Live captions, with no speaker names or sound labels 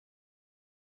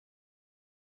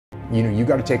You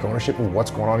got to take ownership of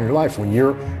what's going on in your life. When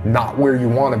you're not where you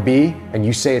want to be and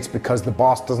you say it's because the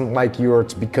boss doesn't like you, or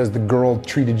it's because the girl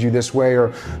treated you this way,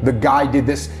 or the guy did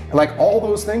this, like all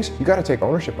those things, you got to take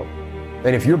ownership of them.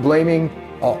 And if you're blaming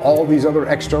all these other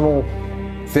external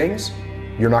things,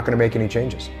 you're not going to make any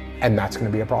changes. And that's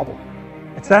going to be a problem.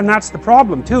 That's the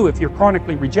problem too. If you're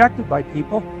chronically rejected by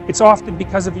people, it's often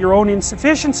because of your own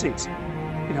insufficiencies.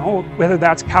 You know, whether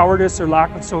that's cowardice or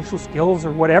lack of social skills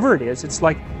or whatever it is, it's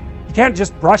like, you can't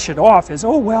just brush it off as,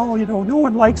 oh, well, you know, no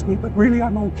one likes me, but really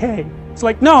I'm okay. It's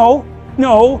like, no,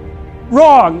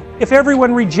 wrong. If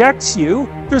everyone rejects you,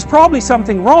 there's probably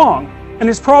something wrong. And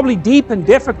it's probably deep and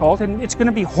difficult, and it's going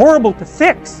to be horrible to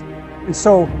fix. And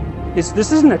so,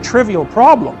 this isn't a trivial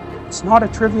problem. It's not a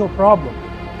trivial problem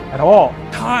at all.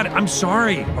 Todd, I'm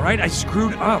sorry, all right? I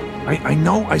screwed up. I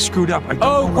know I screwed up. I don't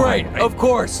know great, of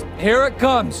course. Here it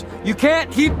comes. You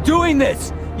can't keep doing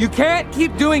this. You can't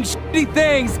keep doing shitty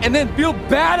things and then feel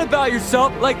bad about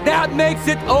yourself like that makes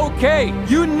it okay.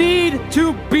 You need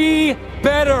to be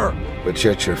better. But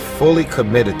yet you're fully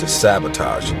committed to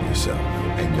sabotaging yourself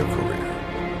and your career.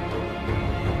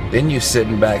 Then you're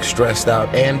sitting back stressed out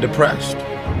and depressed,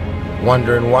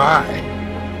 wondering why.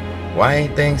 Why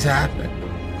ain't things happening?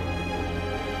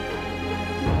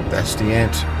 That's the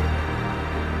answer.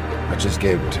 I just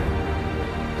gave it to you.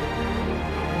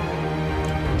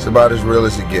 It's about as real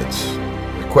as it gets.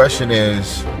 The question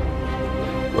is,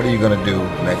 what are you gonna do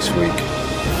next week,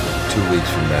 2 weeks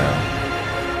from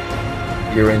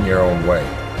now? You're in your own way.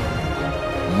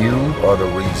 You are the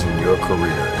reason your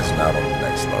career is not on the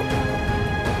next level.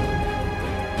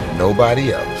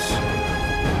 Nobody else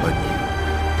but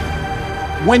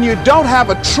you. When you don't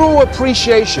have a true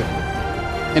appreciation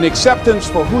and acceptance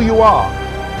for who you are,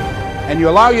 and you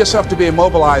allow yourself to be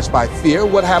immobilized by fear,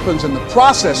 what happens in the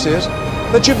process is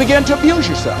that you begin to abuse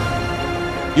yourself.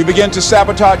 You begin to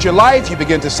sabotage your life, you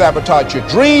begin to sabotage your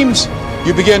dreams,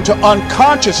 you begin to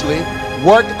unconsciously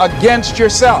work against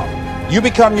yourself. You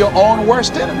become your own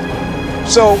worst enemy.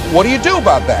 So what do you do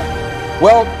about that?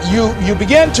 Well, you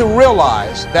begin to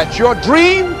realize that your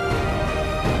dream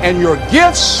and your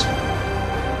gifts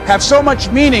have so much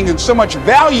meaning and so much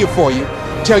value for you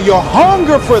till your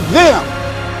hunger for them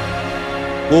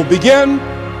will begin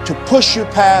to push you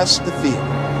past the fear.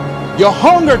 Your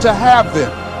hunger to have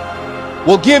them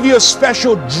will give you a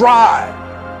special drive.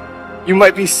 You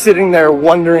might be sitting there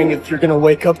wondering if you're going to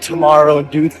wake up tomorrow and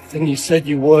do the thing you said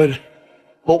you would.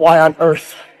 But why on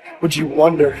earth would you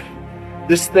wonder?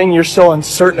 This thing you're so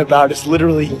uncertain about is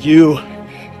literally you.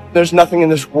 There's nothing in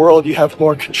this world you have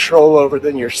more control over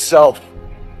than yourself.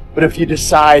 But if you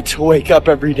decide to wake up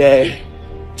every day,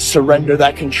 surrender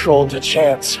that control to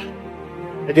chance,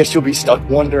 I guess you'll be stuck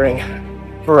wondering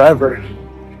forever.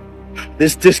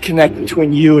 This disconnect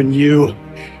between you and you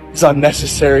is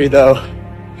unnecessary, though.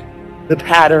 The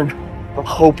pattern of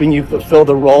hoping you fulfill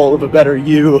the role of a better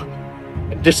you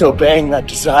and disobeying that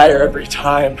desire every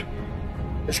time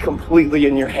is completely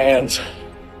in your hands.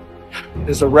 It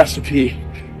is a recipe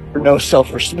for no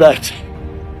self-respect.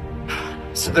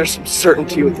 So there's some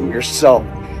certainty within yourself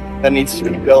that needs to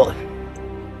be built.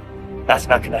 That's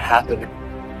not going to happen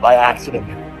by accident.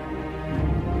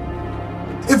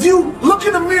 If you look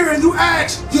in the mirror and you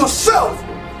ask yourself,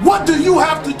 what do you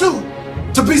have to do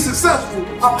to be successful?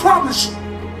 I promise you,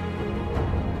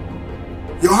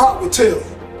 your heart will tell you.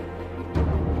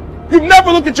 You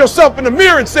never look at yourself in the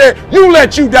mirror and say, you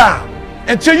let you down.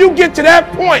 Until you get to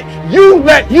that point, you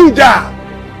let you down.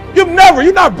 You're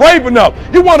not brave enough.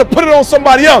 You want to put it on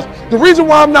somebody else. The reason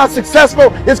why I'm not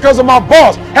successful is because of my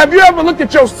boss. Have you ever looked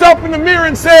at yourself in the mirror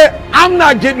and said, I'm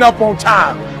not getting up on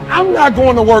time. I'm not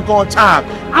going to work on time.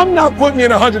 I'm not putting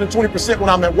in 120% when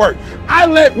I'm at work. I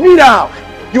let me down.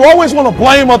 You always want to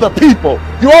blame other people.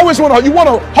 You want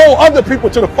to hold other people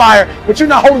to the fire, but you're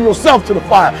not holding yourself to the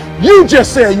fire. You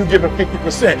just said you're giving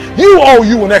 50%. You owe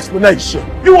you an explanation.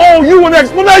 You owe you an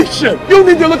explanation. You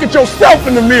need to look at yourself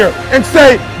in the mirror and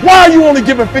say, why are you only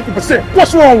giving 50%?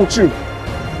 What's wrong with you?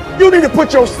 You need to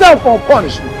put yourself on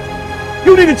punishment.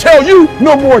 You need to tell you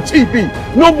no more TV,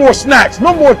 no more snacks,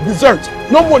 no more desserts,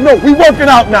 no, we working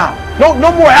out now. No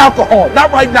more alcohol,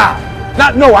 not right now.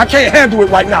 No, I can't handle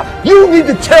it right now. You need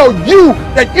to tell you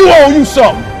that you owe you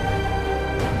something.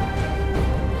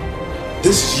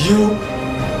 This is you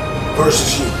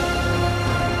versus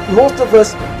you. Most of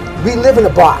us, we live in a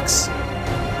box.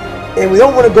 And we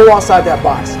don't want to go outside that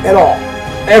box at all,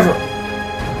 ever.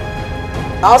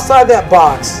 Outside that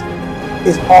box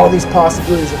is all these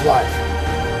possibilities of life.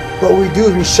 What we do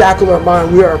is we shackle our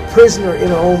mind. We are a prisoner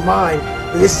in our own mind.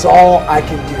 This is all I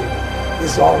can do.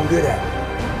 This is all I'm good at.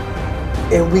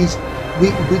 And we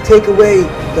we take away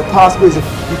the possibilities of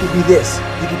you could be this,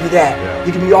 you could be that,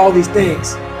 you could be all these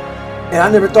things. And I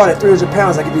never thought at 300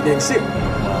 pounds I could be that sick.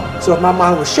 So if my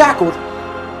mind was shackled,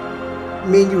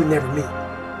 me and you would never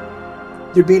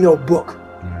meet. There'd be no book.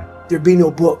 There'd be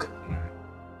no book.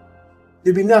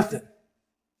 There'd be nothing.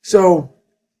 So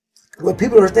what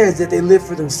people understand is that they live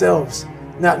for themselves,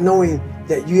 not knowing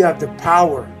that you have the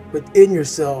power within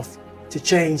yourself to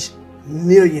change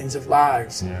millions of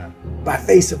lives by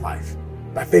facing life,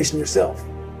 by facing yourself.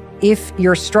 If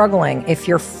you're struggling, if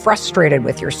you're frustrated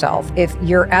with yourself, if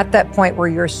you're at that point where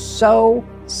you're so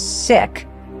sick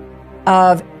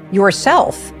of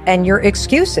yourself and your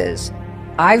excuses,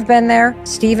 I've been there,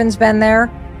 Stephen's been there.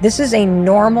 This is a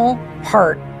normal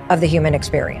part of the human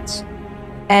experience.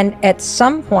 And at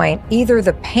some point, either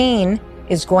the pain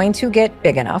is going to get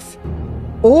big enough,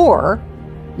 or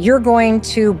you're going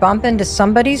to bump into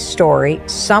somebody's story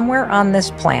somewhere on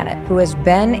this planet who has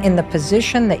been in the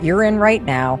position that you're in right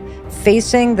now,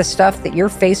 facing the stuff that you're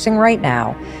facing right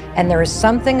now. And there is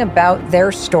something about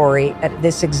their story at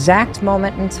this exact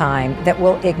moment in time that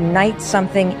will ignite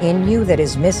something in you that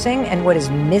is missing. And what is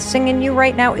missing in you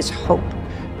right now is hope.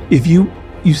 If you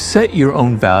set your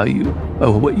own value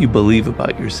of what you believe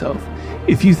about yourself,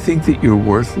 if you think that you're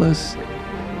worthless,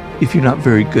 if you're not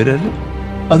very good at it,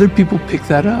 other people pick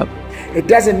that up. It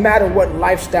doesn't matter what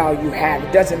lifestyle you have.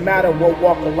 It doesn't matter what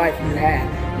walk of life you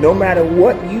have. No matter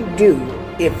what you do,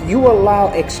 if you allow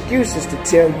excuses to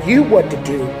tell you what to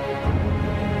do,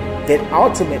 then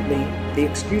ultimately the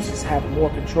excuses have more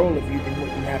control of you than what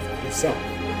you have of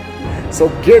yourself. So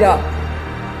get up,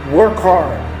 work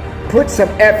hard, put some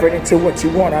effort into what you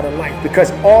want out of life,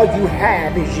 because all you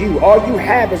have is you. All you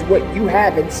have is what you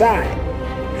have inside.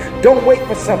 Don't wait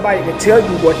for somebody to tell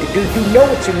you what to do. You know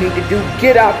what you need to do.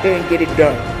 Get out there and get it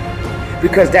done.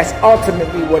 Because that's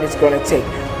ultimately what it's going to take.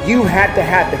 You have to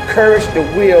have the courage, the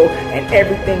will, and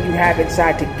everything you have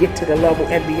inside to get to the level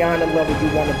and beyond the level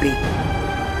you want to be.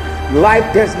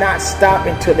 Life does not stop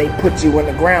until they put you on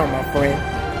the ground, my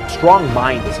friend. Strong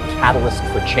mind is a catalyst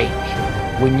for change.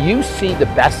 When you see the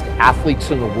best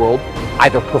athletes in the world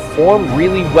either perform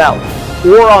really well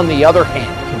or, on the other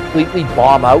hand, completely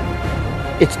bomb out,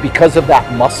 it's because of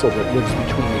that muscle that lives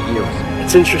between the ears.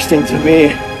 It's interesting to me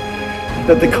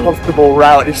that the comfortable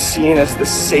route is seen as the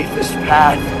safest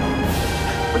path,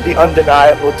 but the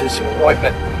undeniable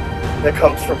disappointment that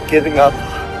comes from giving up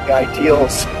the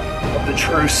ideals of the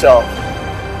true self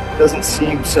doesn't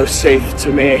seem so safe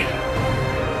to me.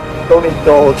 Don't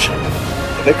indulge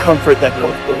in the comfort that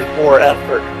comes before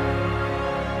effort,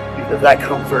 because that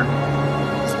comfort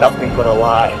is nothing but a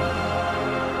lie.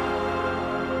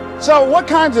 So what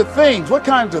kinds of things, what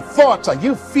kinds of thoughts are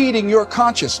you feeding your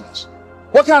consciousness?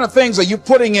 What kind of things are you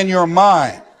putting in your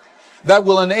mind that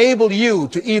will enable you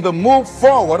to either move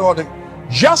forward or to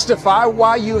justify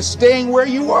why you're staying where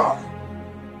you are?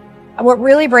 What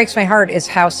really breaks my heart is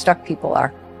how stuck people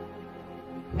are.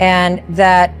 And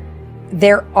that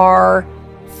there are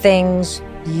things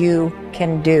you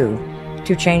can do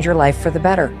to change your life for the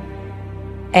better.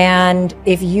 And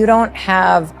if you don't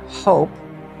have hope,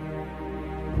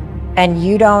 and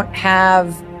you don't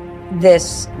have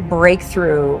this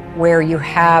breakthrough where you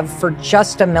have, for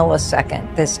just a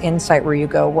millisecond, this insight where you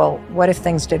go, well, what if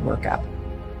things did work out?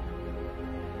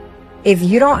 If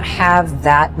you don't have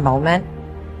that moment,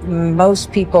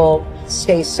 most people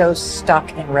stay so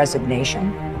stuck in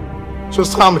resignation. So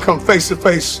it's time to come face to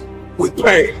face with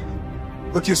pain.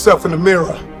 Look yourself in the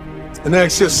mirror and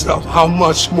ask yourself, how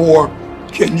much more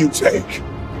can you take?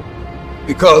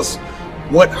 Because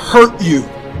what hurt you,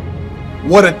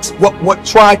 what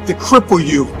tried to cripple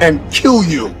you and kill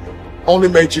you only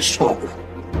made you stronger.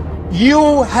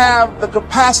 You have the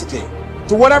capacity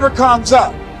to whatever comes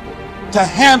up, to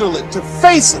handle it, to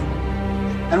face it.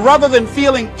 And rather than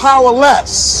feeling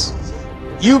powerless,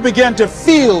 you begin to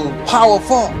feel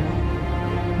powerful.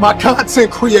 My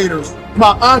content creators,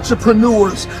 my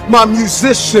entrepreneurs, my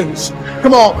musicians,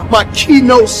 come on, my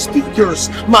keynote speakers,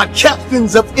 my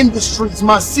captains of industries,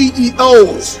 my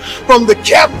CEOs, from the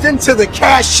captain to the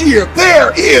cashier,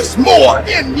 there is more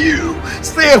in you.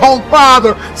 Stay-at-home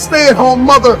father, stay-at-home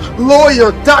mother,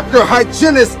 lawyer, doctor,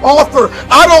 hygienist, author.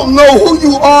 I don't know who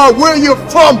you are, where you're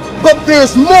from, but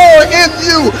there's more in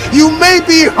you. You may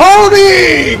be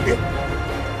hurting,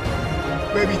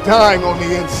 maybe dying on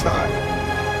the inside,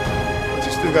 but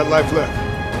you still got life left.